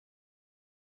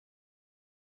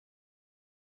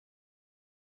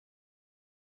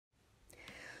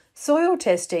Soil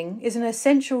testing is an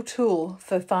essential tool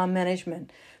for farm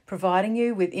management, providing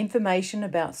you with information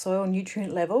about soil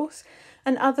nutrient levels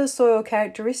and other soil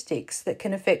characteristics that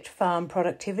can affect farm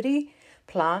productivity,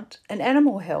 plant and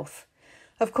animal health.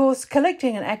 Of course,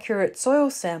 collecting an accurate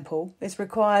soil sample is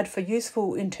required for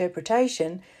useful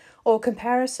interpretation or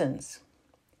comparisons.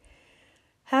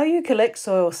 How you collect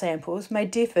soil samples may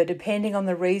differ depending on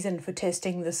the reason for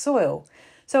testing the soil,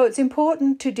 so it's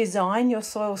important to design your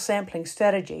soil sampling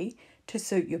strategy to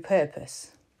suit your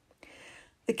purpose.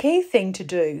 The key thing to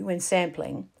do when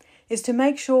sampling is to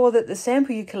make sure that the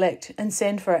sample you collect and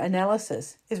send for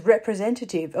analysis is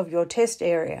representative of your test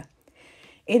area.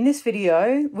 In this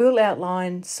video, we'll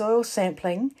outline soil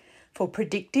sampling for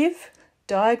predictive,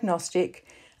 diagnostic,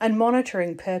 and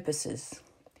monitoring purposes.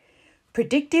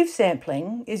 Predictive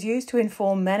sampling is used to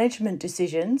inform management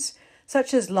decisions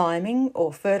such as liming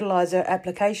or fertiliser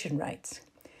application rates.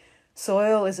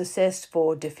 Soil is assessed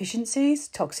for deficiencies,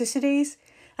 toxicities,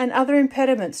 and other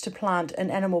impediments to plant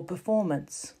and animal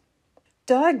performance.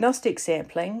 Diagnostic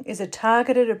sampling is a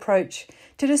targeted approach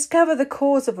to discover the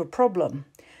cause of a problem,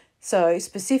 so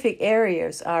specific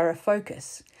areas are a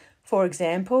focus. For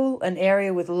example, an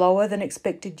area with lower than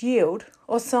expected yield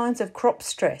or signs of crop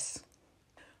stress.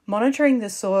 Monitoring the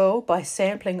soil by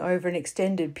sampling over an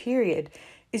extended period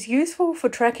is useful for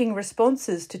tracking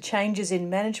responses to changes in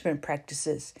management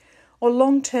practices or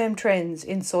long-term trends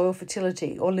in soil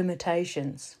fertility or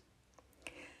limitations.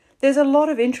 There's a lot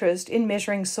of interest in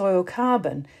measuring soil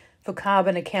carbon for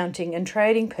carbon accounting and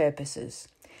trading purposes.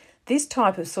 This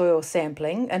type of soil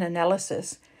sampling and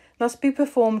analysis must be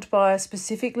performed by a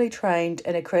specifically trained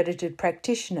and accredited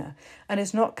practitioner and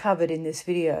is not covered in this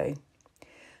video.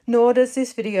 Nor does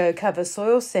this video cover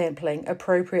soil sampling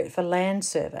appropriate for land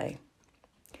survey.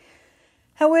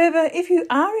 However, if you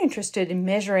are interested in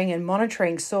measuring and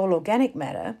monitoring soil organic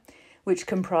matter, which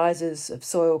comprises of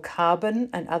soil carbon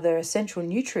and other essential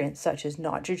nutrients such as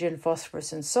nitrogen,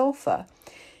 phosphorus and sulphur,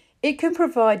 it can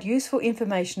provide useful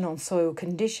information on soil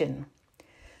condition.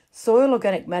 Soil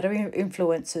organic matter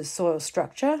influences soil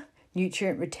structure,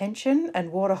 nutrient retention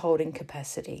and water holding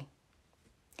capacity.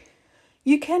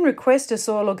 You can request a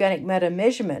soil organic matter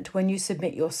measurement when you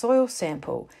submit your soil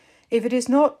sample if it is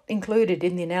not included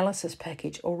in the analysis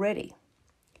package already.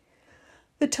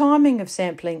 The timing of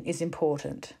sampling is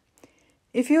important.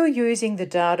 If you are using the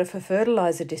data for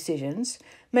fertiliser decisions,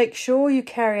 make sure you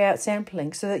carry out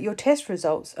sampling so that your test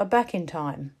results are back in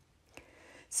time.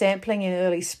 Sampling in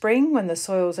early spring when the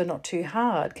soils are not too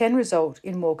hard can result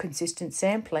in more consistent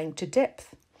sampling to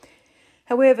depth.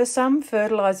 However, some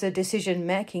fertiliser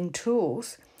decision-making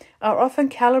tools are often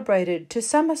calibrated to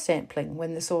summer sampling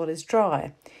when the soil is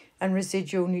dry and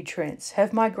residual nutrients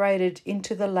have migrated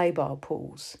into the labile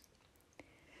pools.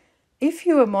 If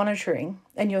you are monitoring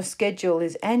and your schedule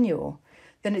is annual,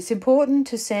 then it's important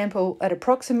to sample at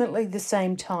approximately the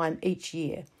same time each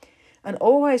year and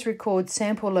always record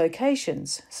sample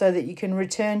locations so that you can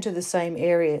return to the same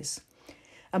areas.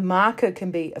 A marker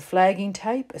can be a flagging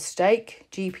tape, a stake,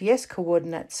 GPS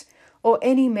coordinates, or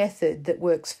any method that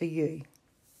works for you.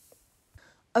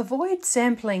 Avoid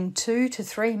sampling 2 to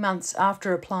 3 months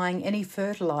after applying any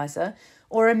fertiliser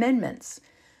or amendments,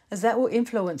 as that will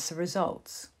influence the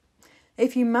results.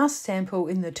 If you must sample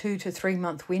in the 2 to 3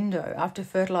 month window after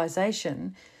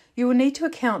fertilisation, you will need to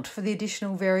account for the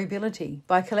additional variability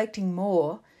by collecting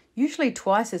more, usually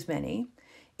twice as many,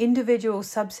 individual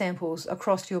subsamples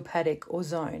across your paddock or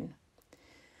zone.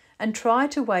 And try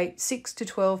to wait 6 to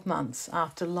 12 months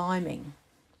after liming.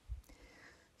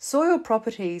 Soil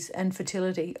properties and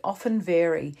fertility often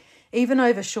vary, even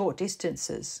over short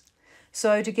distances.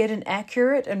 So to get an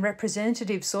accurate and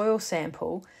representative soil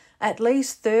sample, at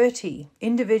least 30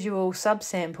 individual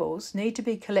subsamples need to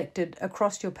be collected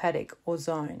across your paddock or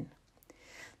zone.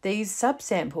 These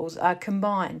subsamples are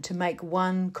combined to make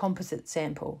one composite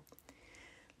sample.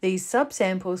 These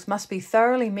subsamples must be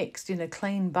thoroughly mixed in a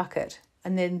clean bucket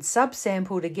and then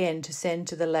subsampled again to send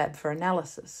to the lab for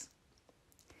analysis.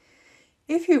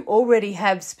 If you already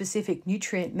have specific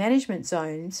nutrient management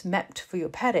zones mapped for your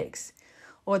paddocks,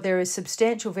 or there is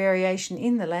substantial variation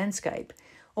in the landscape,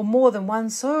 or more than one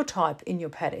soil type in your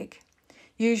paddock,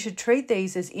 you should treat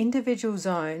these as individual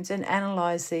zones and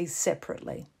analyse these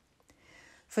separately.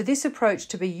 For this approach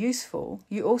to be useful,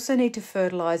 you also need to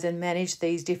fertilise and manage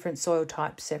these different soil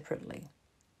types separately.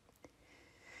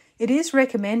 It is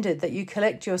recommended that you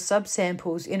collect your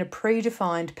subsamples in a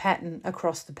predefined pattern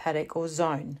across the paddock or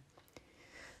zone.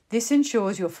 This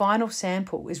ensures your final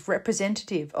sample is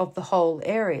representative of the whole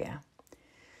area.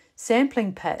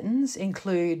 Sampling patterns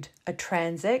include a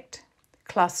transect,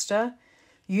 cluster,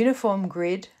 uniform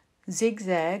grid,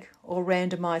 zigzag, or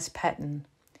randomised pattern.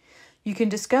 You can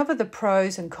discover the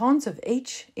pros and cons of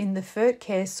each in the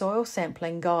Fertcare soil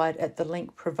sampling guide at the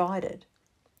link provided.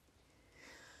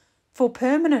 For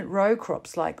permanent row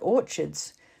crops like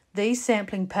orchards, these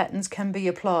sampling patterns can be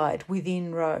applied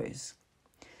within rows.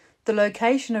 The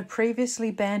location of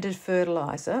previously banded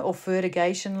fertiliser or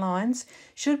fertigation lines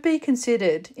should be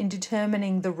considered in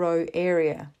determining the row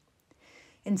area.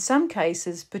 In some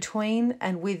cases, between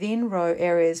and within row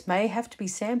areas may have to be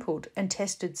sampled and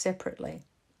tested separately.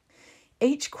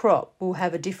 Each crop will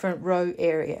have a different row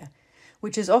area,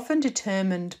 which is often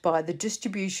determined by the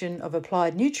distribution of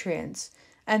applied nutrients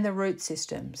and the root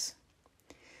systems.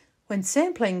 When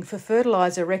sampling for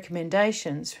fertiliser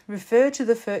recommendations, refer to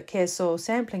the Fertcare Soil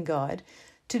Sampling Guide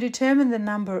to determine the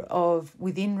number of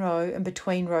within row and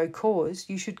between row cores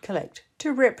you should collect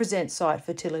to represent site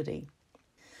fertility.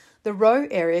 The row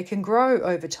area can grow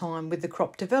over time with the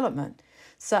crop development,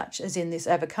 such as in this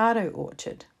avocado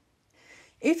orchard.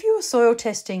 If you are soil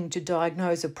testing to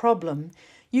diagnose a problem,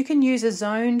 you can use a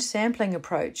zoned sampling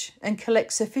approach and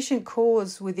collect sufficient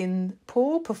cores within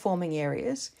poor performing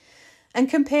areas and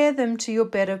compare them to your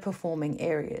better performing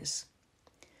areas.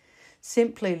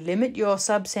 Simply limit your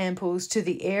subsamples to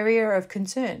the area of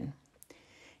concern.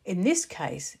 In this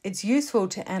case, it's useful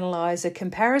to analyse a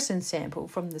comparison sample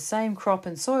from the same crop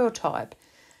and soil type,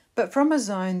 but from a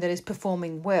zone that is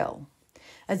performing well,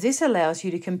 as this allows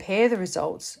you to compare the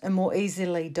results and more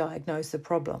easily diagnose the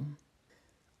problem.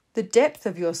 The depth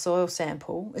of your soil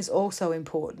sample is also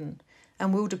important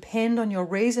and will depend on your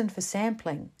reason for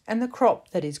sampling and the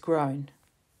crop that is grown.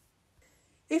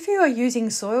 If you are using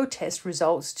soil test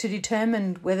results to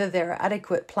determine whether there are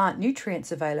adequate plant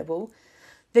nutrients available,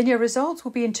 then your results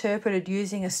will be interpreted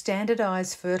using a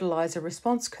standardised fertiliser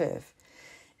response curve.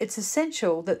 It's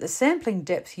essential that the sampling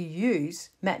depth you use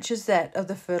matches that of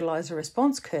the fertiliser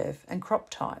response curve and crop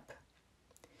type.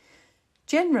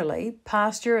 Generally,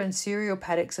 pasture and cereal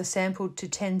paddocks are sampled to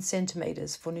 10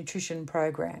 centimetres for nutrition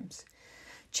programs.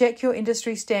 Check your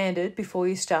industry standard before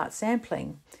you start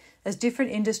sampling, as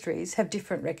different industries have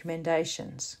different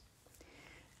recommendations.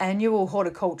 Annual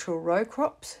horticultural row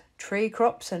crops, tree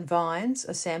crops and vines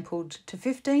are sampled to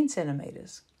 15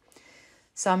 centimetres.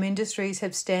 Some industries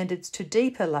have standards to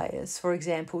deeper layers, for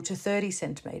example to 30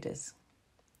 centimetres.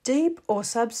 Deep or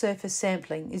subsurface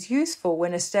sampling is useful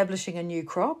when establishing a new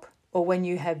crop or when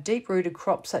you have deep-rooted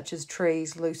crops such as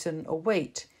trees, lucerne or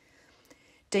wheat.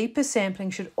 Deeper sampling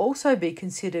should also be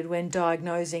considered when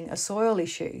diagnosing a soil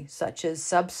issue such as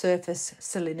subsurface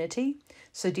salinity,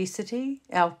 sodicity,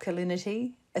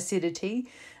 alkalinity, acidity,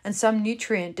 and some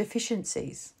nutrient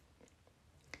deficiencies.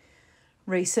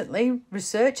 Recently,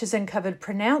 research has uncovered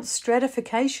pronounced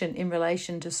stratification in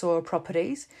relation to soil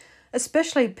properties,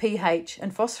 especially pH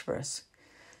and phosphorus.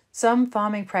 Some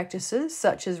farming practices,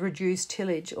 such as reduced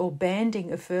tillage or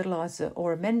banding of fertiliser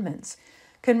or amendments,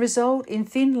 can result in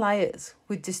thin layers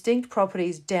with distinct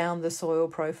properties down the soil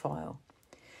profile.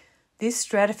 This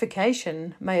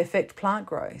stratification may affect plant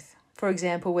growth, for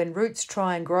example when roots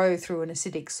try and grow through an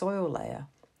acidic soil layer.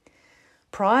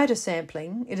 Prior to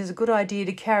sampling, it is a good idea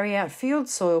to carry out field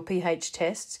soil pH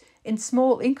tests in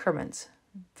small increments,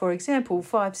 for example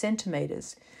 5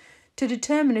 centimetres, to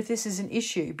determine if this is an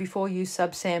issue before you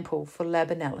subsample for lab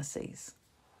analyses.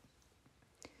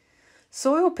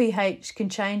 Soil pH can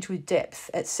change with depth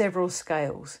at several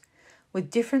scales, with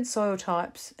different soil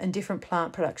types and different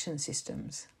plant production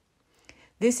systems.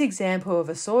 This example of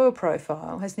a soil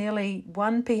profile has nearly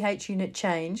 1 pH unit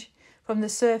change from the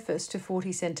surface to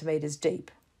 40 centimetres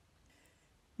deep.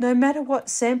 No matter what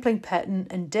sampling pattern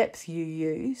and depth you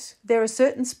use, there are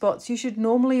certain spots you should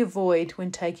normally avoid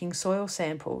when taking soil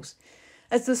samples,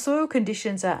 as the soil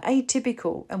conditions are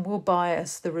atypical and will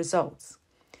bias the results.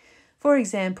 For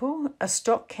example, a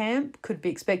stock camp could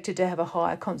be expected to have a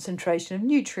higher concentration of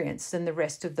nutrients than the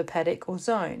rest of the paddock or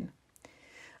zone.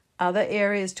 Other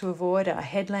areas to avoid are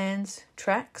headlands,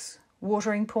 tracks,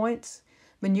 watering points,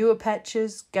 manure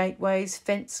patches, gateways,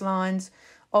 fence lines,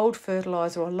 old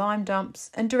fertiliser or lime dumps,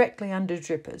 and directly under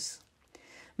drippers.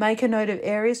 Make a note of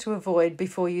areas to avoid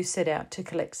before you set out to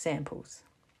collect samples.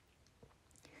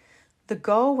 The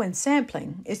goal when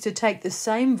sampling is to take the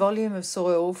same volume of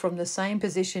soil from the same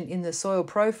position in the soil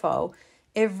profile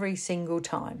every single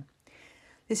time.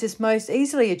 This is most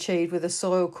easily achieved with a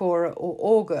soil corer or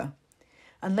auger.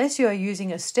 Unless you are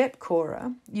using a step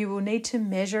corer, you will need to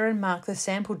measure and mark the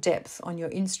sample depth on your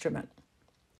instrument.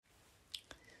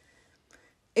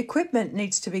 Equipment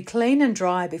needs to be clean and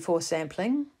dry before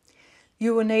sampling.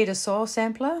 You will need a soil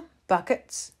sampler,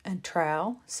 buckets and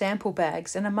trowel, sample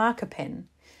bags and a marker pen.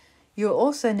 You'll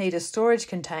also need a storage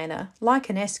container, like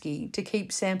an esky, to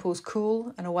keep samples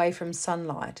cool and away from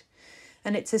sunlight.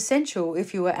 And it's essential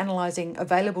if you are analysing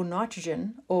available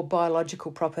nitrogen or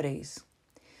biological properties.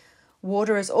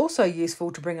 Water is also useful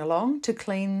to bring along to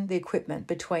clean the equipment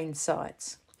between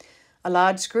sites. A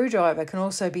large screwdriver can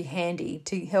also be handy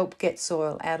to help get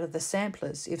soil out of the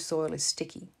samplers if soil is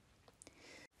sticky.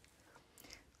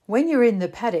 When you're in the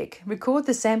paddock, record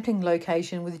the sampling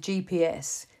location with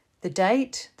GPS, the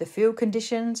date, the field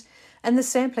conditions, and the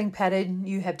sampling pattern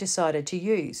you have decided to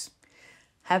use.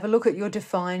 Have a look at your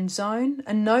defined zone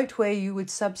and note where you would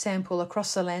subsample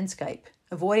across the landscape,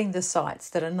 avoiding the sites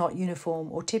that are not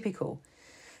uniform or typical.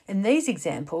 In these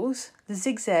examples, the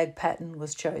zigzag pattern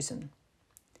was chosen.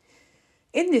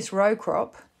 In this row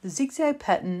crop, the zigzag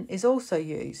pattern is also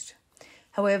used.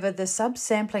 However, the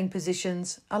subsampling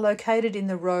positions are located in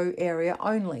the row area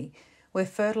only, where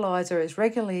fertiliser is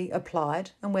regularly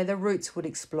applied and where the roots would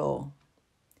explore.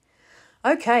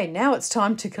 Okay, now it's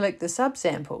time to collect the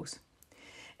subsamples.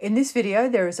 In this video,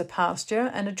 there is a pasture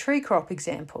and a tree crop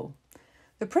example.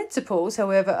 The principles,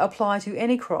 however, apply to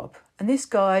any crop, and this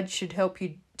guide should help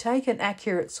you take an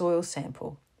accurate soil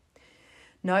sample.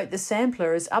 Note the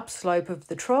sampler is upslope of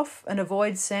the trough and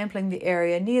avoid sampling the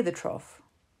area near the trough.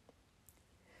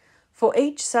 For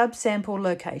each subsample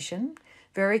location,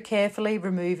 very carefully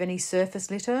remove any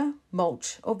surface litter,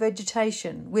 mulch or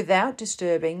vegetation without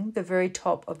disturbing the very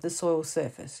top of the soil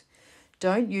surface.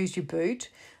 Don't use your boot,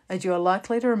 as you are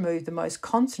likely to remove the most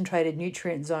concentrated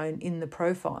nutrient zone in the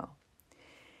profile.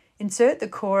 Insert the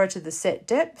corer to the set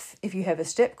depth if you have a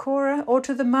step corer, or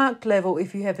to the marked level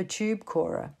if you have a tube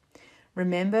corer.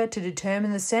 Remember to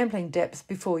determine the sampling depth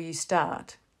before you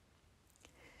start.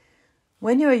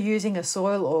 When you are using a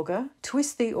soil auger,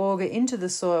 twist the auger into the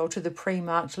soil to the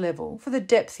pre-marked level for the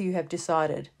depth you have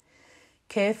decided.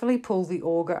 Carefully pull the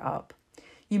auger up.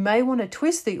 You may want to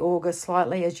twist the auger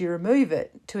slightly as you remove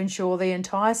it to ensure the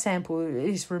entire sample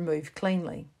is removed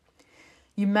cleanly.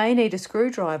 You may need a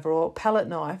screwdriver or palette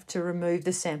knife to remove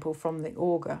the sample from the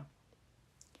auger.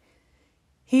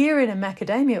 Here in a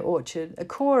macadamia orchard, a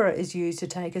corer is used to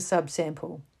take a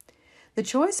subsample. The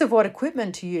choice of what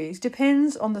equipment to use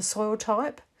depends on the soil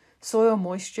type, soil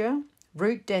moisture,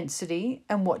 root density,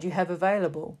 and what you have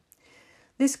available.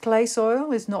 This clay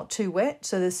soil is not too wet,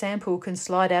 so the sample can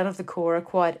slide out of the corer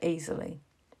quite easily.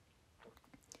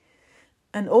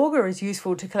 An auger is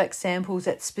useful to collect samples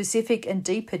at specific and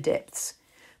deeper depths,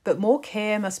 but more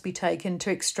care must be taken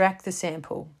to extract the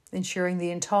sample, ensuring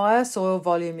the entire soil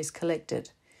volume is collected.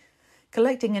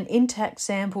 Collecting an intact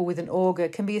sample with an auger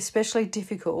can be especially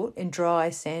difficult in dry,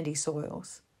 sandy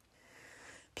soils.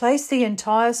 Place the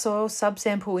entire soil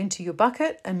subsample into your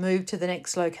bucket and move to the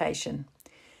next location.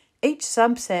 Each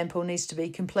subsample needs to be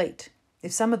complete.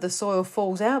 If some of the soil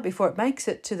falls out before it makes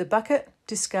it to the bucket,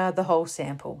 discard the whole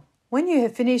sample. When you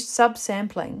have finished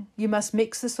subsampling, you must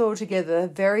mix the soil together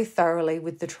very thoroughly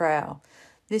with the trowel.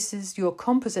 This is your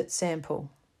composite sample.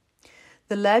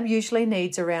 The lab usually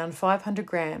needs around 500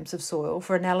 grams of soil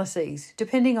for analyses,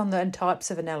 depending on the types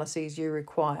of analyses you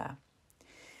require.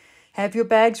 Have your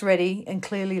bags ready and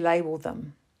clearly label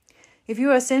them. If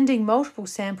you are sending multiple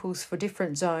samples for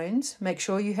different zones, make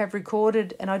sure you have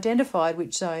recorded and identified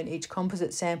which zone each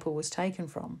composite sample was taken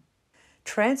from.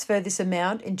 Transfer this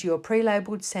amount into your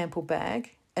pre-labelled sample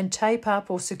bag and tape up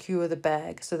or secure the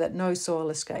bag so that no soil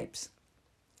escapes.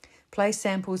 Place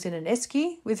samples in an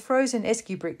esky with frozen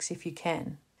esky bricks if you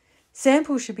can.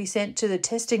 Samples should be sent to the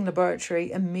testing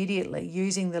laboratory immediately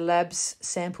using the lab's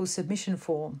sample submission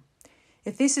form.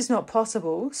 If this is not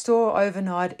possible, store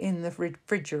overnight in the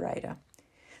refrigerator.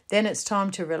 Then it's time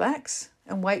to relax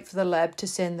and wait for the lab to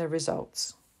send the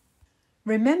results.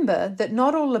 Remember that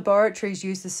not all laboratories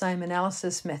use the same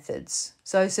analysis methods,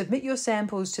 so submit your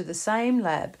samples to the same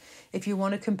lab if you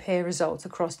want to compare results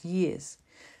across years.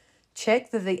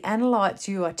 Check that the analytes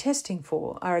you are testing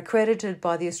for are accredited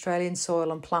by the Australian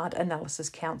Soil and Plant Analysis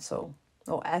Council,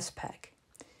 or ASPAC.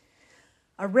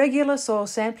 A regular soil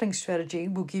sampling strategy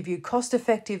will give you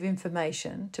cost-effective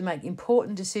information to make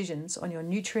important decisions on your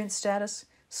nutrient status,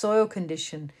 soil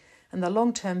condition, and the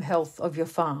long-term health of your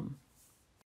farm.